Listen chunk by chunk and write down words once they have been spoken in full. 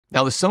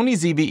Now, the Sony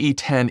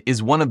ZV-E10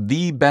 is one of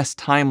the best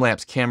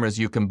time-lapse cameras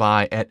you can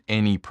buy at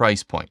any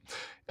price point.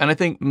 And I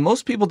think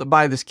most people that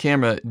buy this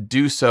camera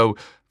do so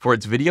for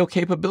its video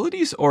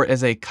capabilities or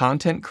as a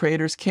content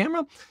creator's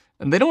camera.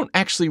 And they don't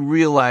actually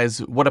realize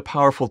what a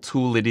powerful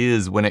tool it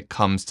is when it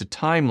comes to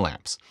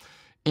time-lapse.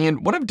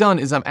 And what I've done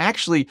is I've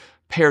actually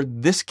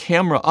paired this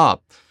camera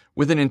up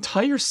with an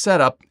entire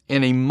setup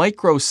and a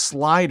micro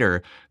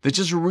slider that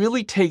just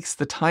really takes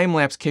the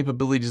time-lapse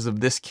capabilities of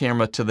this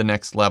camera to the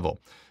next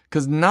level.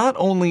 Because not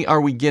only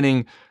are we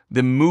getting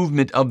the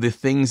movement of the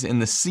things in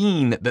the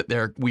scene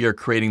that we are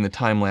creating the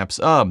time-lapse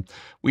of,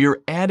 we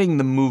are adding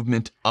the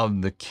movement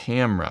of the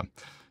camera.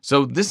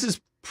 So this is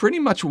pretty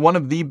much one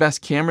of the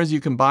best cameras you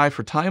can buy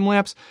for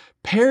time-lapse,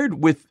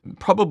 paired with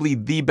probably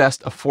the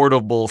best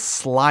affordable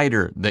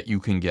slider that you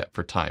can get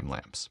for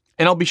time-lapse.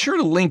 And I'll be sure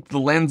to link the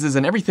lenses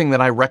and everything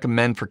that I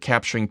recommend for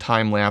capturing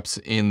time-lapse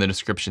in the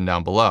description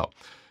down below.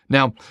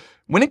 Now,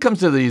 when it comes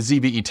to the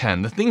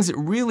ZV-E10, the things that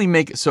really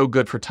make it so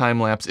good for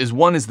time-lapse is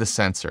one is the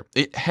sensor.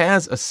 It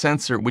has a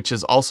sensor which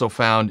is also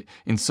found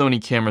in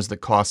Sony cameras that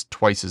cost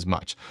twice as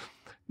much.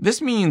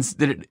 This means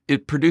that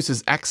it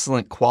produces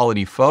excellent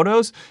quality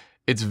photos.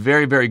 It's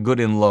very, very good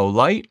in low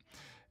light.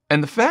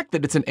 And the fact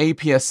that it's an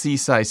APS-C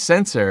size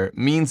sensor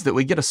means that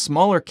we get a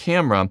smaller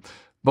camera,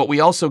 but we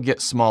also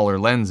get smaller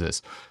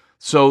lenses.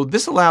 So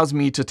this allows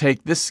me to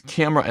take this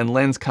camera and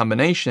lens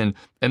combination,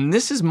 and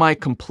this is my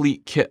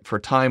complete kit for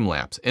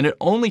time-lapse, and it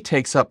only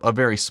takes up a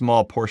very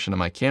small portion of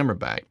my camera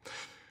bag.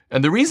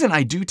 And the reason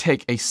I do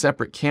take a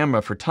separate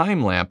camera for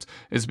time-lapse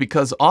is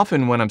because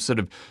often when I'm sort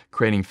of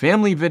creating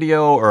family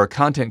video or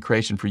content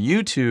creation for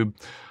YouTube,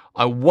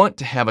 I want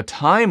to have a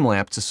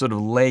time-lapse to sort of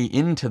lay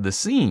into the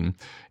scene.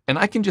 And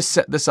I can just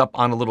set this up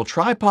on a little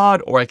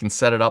tripod, or I can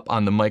set it up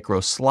on the micro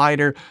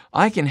slider.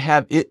 I can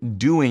have it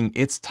doing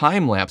its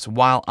time-lapse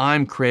while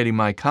I'm creating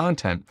my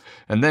content.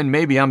 And then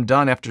maybe I'm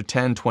done after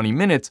 10, 20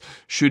 minutes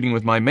shooting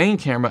with my main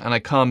camera, and I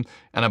come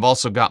and I've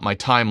also got my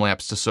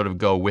time-lapse to sort of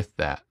go with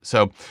that.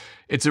 So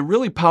it's a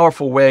really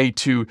powerful way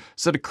to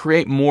sort of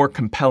create more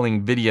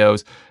compelling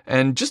videos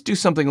and just do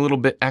something a little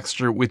bit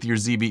extra with your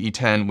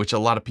ZV-E10, which a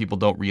lot of people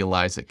don't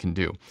realize it can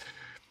do.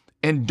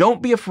 And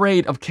don't be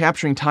afraid of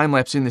capturing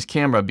time-lapse in this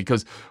camera,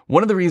 because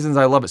one of the reasons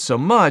I love it so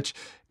much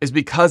is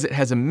because it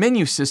has a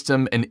menu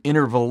system and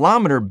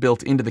intervalometer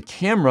built into the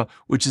camera,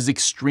 which is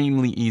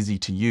extremely easy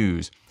to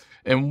use.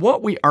 And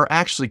what we are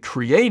actually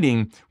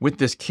creating with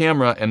this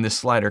camera and this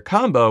slider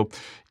combo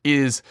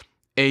is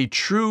a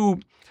true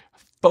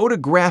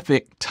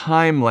photographic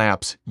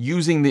time-lapse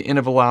using the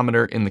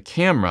intervalometer in the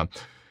camera.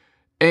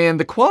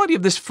 And the quality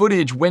of this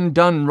footage, when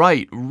done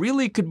right,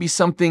 really could be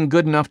something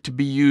good enough to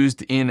be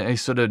used in a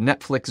sort of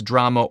Netflix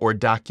drama or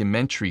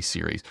documentary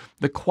series.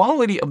 The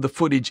quality of the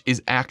footage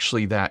is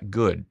actually that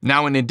good.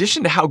 Now, in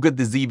addition to how good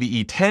the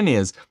ZV-E10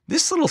 is,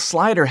 this little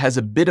slider has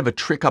a bit of a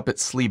trick up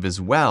its sleeve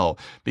as well,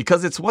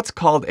 because it's what's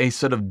called a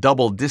sort of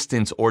double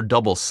distance or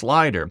double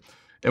slider.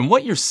 And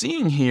what you're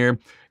seeing here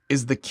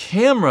is the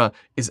camera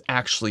is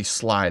actually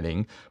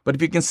sliding, but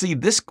if you can see,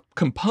 this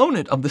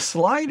component of the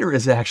slider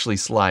is actually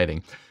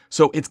sliding.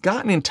 So it's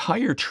got an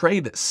entire tray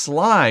that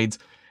slides,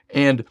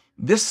 and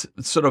this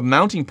sort of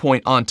mounting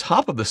point on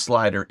top of the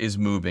slider is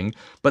moving,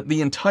 but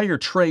the entire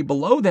tray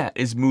below that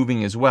is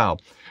moving as well.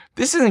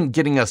 This isn't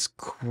getting us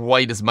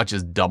quite as much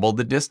as double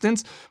the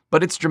distance,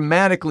 but it's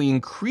dramatically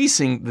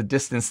increasing the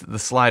distance that the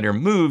slider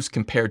moves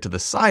compared to the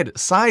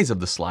size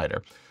of the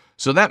slider.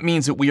 So that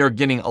means that we are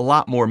getting a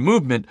lot more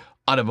movement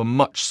out of a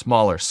much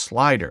smaller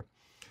slider.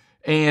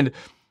 And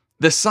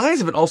the size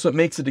of it also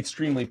makes it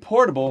extremely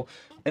portable.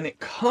 And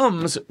it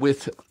comes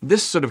with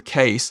this sort of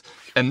case,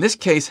 and this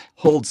case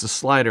holds the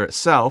slider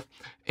itself.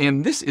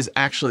 And this is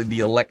actually the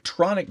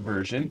electronic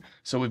version.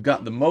 So we've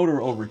got the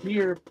motor over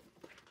here,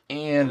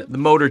 and the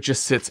motor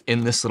just sits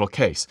in this little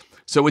case.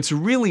 So it's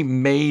really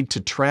made to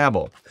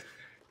travel.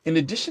 In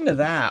addition to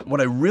that, what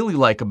I really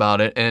like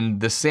about it, and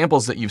the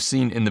samples that you've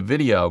seen in the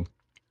video,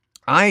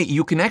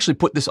 you can actually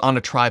put this on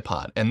a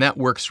tripod, and that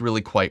works really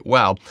quite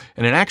well.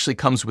 And it actually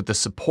comes with the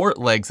support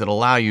legs that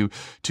allow you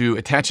to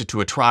attach it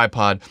to a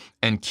tripod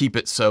and keep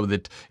it so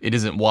that it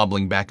isn't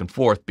wobbling back and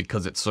forth,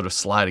 because it's sort of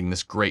sliding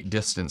this great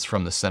distance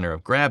from the center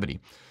of gravity.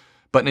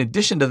 But in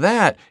addition to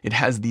that, it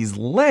has these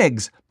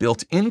legs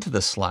built into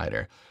the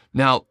slider.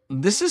 Now,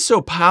 this is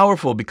so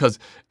powerful because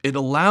it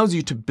allows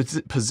you to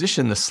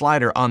position the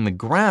slider on the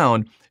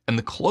ground. And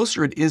the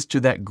closer it is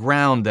to that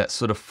ground, that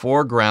sort of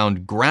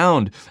foreground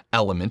ground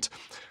element,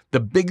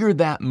 the bigger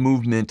that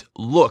movement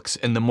looks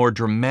and the more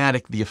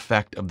dramatic the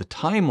effect of the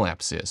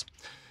time-lapse is.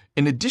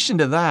 In addition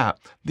to that,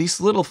 these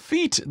little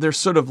feet, they're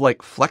sort of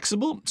like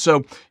flexible.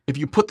 So if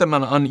you put them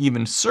on an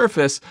uneven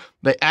surface,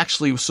 they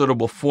actually sort of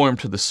will form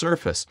to the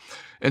surface.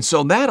 And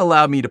so that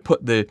allowed me to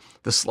put the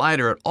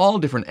slider at all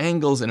different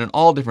angles and in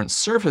all different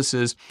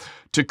surfaces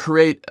to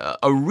create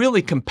a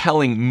really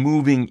compelling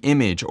moving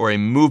image, or a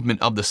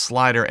movement of the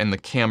slider and the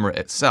camera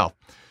itself.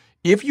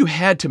 If you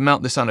had to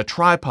mount this on a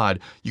tripod,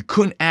 you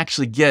couldn't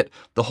actually get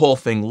the whole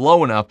thing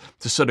low enough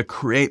to sort of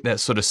create that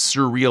sort of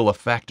surreal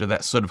effect, or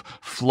that sort of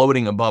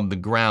floating above the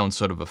ground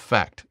sort of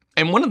effect.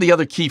 And one of the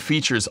other key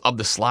features of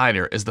the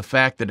slider is the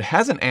fact that it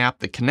has an app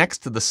that connects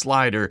to the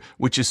slider,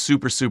 which is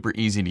super, super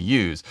easy to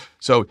use.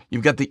 So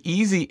you've got the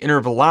easy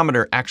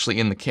intervalometer actually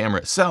in the camera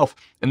itself,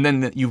 and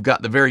then you've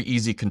got the very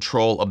easy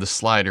control of the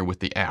slider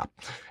with the app.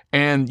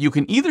 And you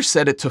can either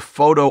set it to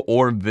photo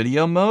or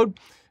video mode.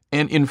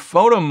 And in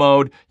photo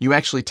mode, you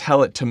actually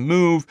tell it to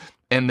move,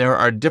 and there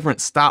are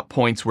different stop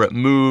points where it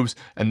moves,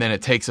 and then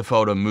it takes a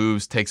photo,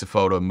 moves, takes a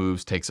photo,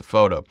 moves, takes a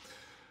photo.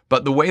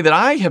 But the way that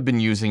I have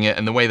been using it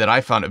and the way that I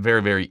found it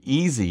very, very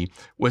easy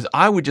was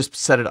I would just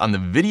set it on the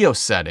video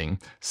setting,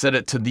 set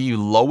it to the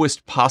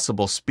lowest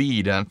possible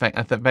speed. In fact,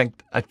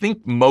 I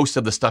think most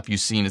of the stuff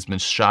you've seen has been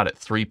shot at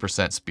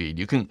 3% speed.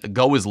 You can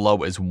go as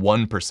low as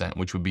 1%,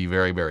 which would be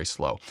very, very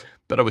slow.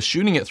 But I was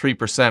shooting at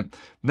 3%,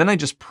 then I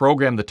just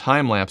programmed the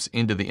time lapse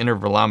into the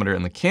intervalometer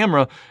in the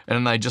camera, and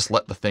then I just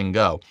let the thing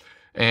go.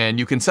 And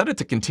you can set it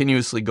to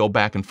continuously go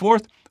back and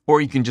forth, or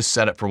you can just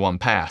set it for one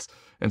pass.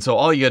 And so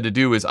all you had to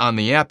do is on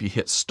the app, you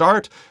hit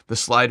start, the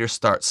slider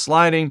starts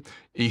sliding,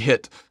 you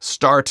hit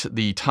start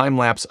the time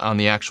lapse on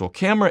the actual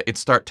camera, it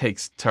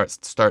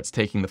starts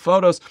taking the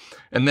photos,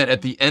 and then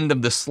at the end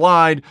of the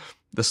slide,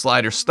 the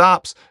slider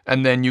stops,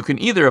 and then you can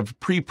either have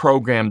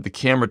pre-programmed the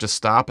camera to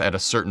stop at a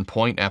certain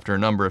point after a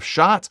number of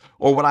shots,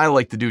 or what I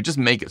like to do, just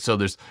make it so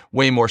there's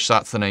way more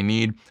shots than I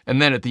need,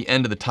 and then at the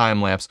end of the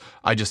time lapse,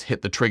 I just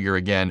hit the trigger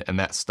again, and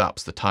that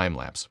stops the time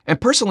lapse.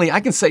 And personally, I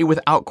can say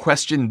without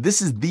question,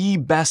 this is the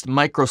best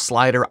micro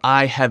slider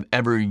I have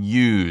ever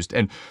used.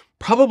 And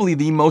probably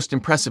the most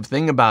impressive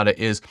thing about it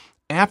is,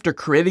 after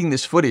creating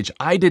this footage,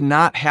 I did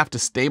not have to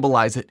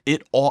stabilize it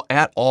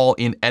at all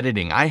in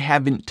editing. I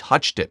haven't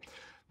touched it.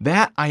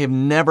 That I have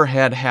never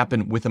had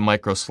happen with a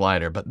micro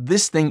slider, but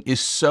this thing is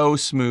so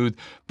smooth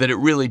that it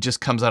really just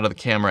comes out of the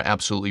camera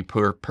absolutely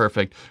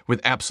perfect with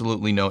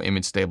absolutely no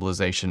image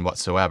stabilization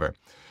whatsoever.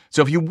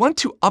 So if you want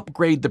to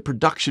upgrade the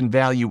production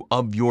value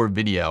of your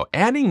video,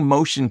 adding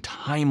motion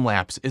time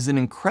lapse is an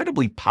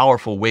incredibly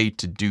powerful way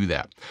to do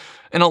that.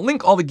 And I'll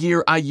link all the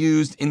gear I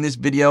used in this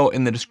video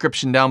in the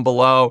description down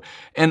below.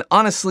 And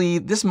honestly,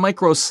 this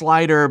micro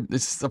slider,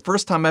 this is the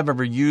first time I've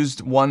ever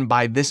used one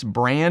by this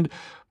brand,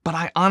 but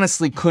I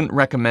honestly couldn't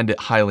recommend it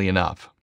highly enough.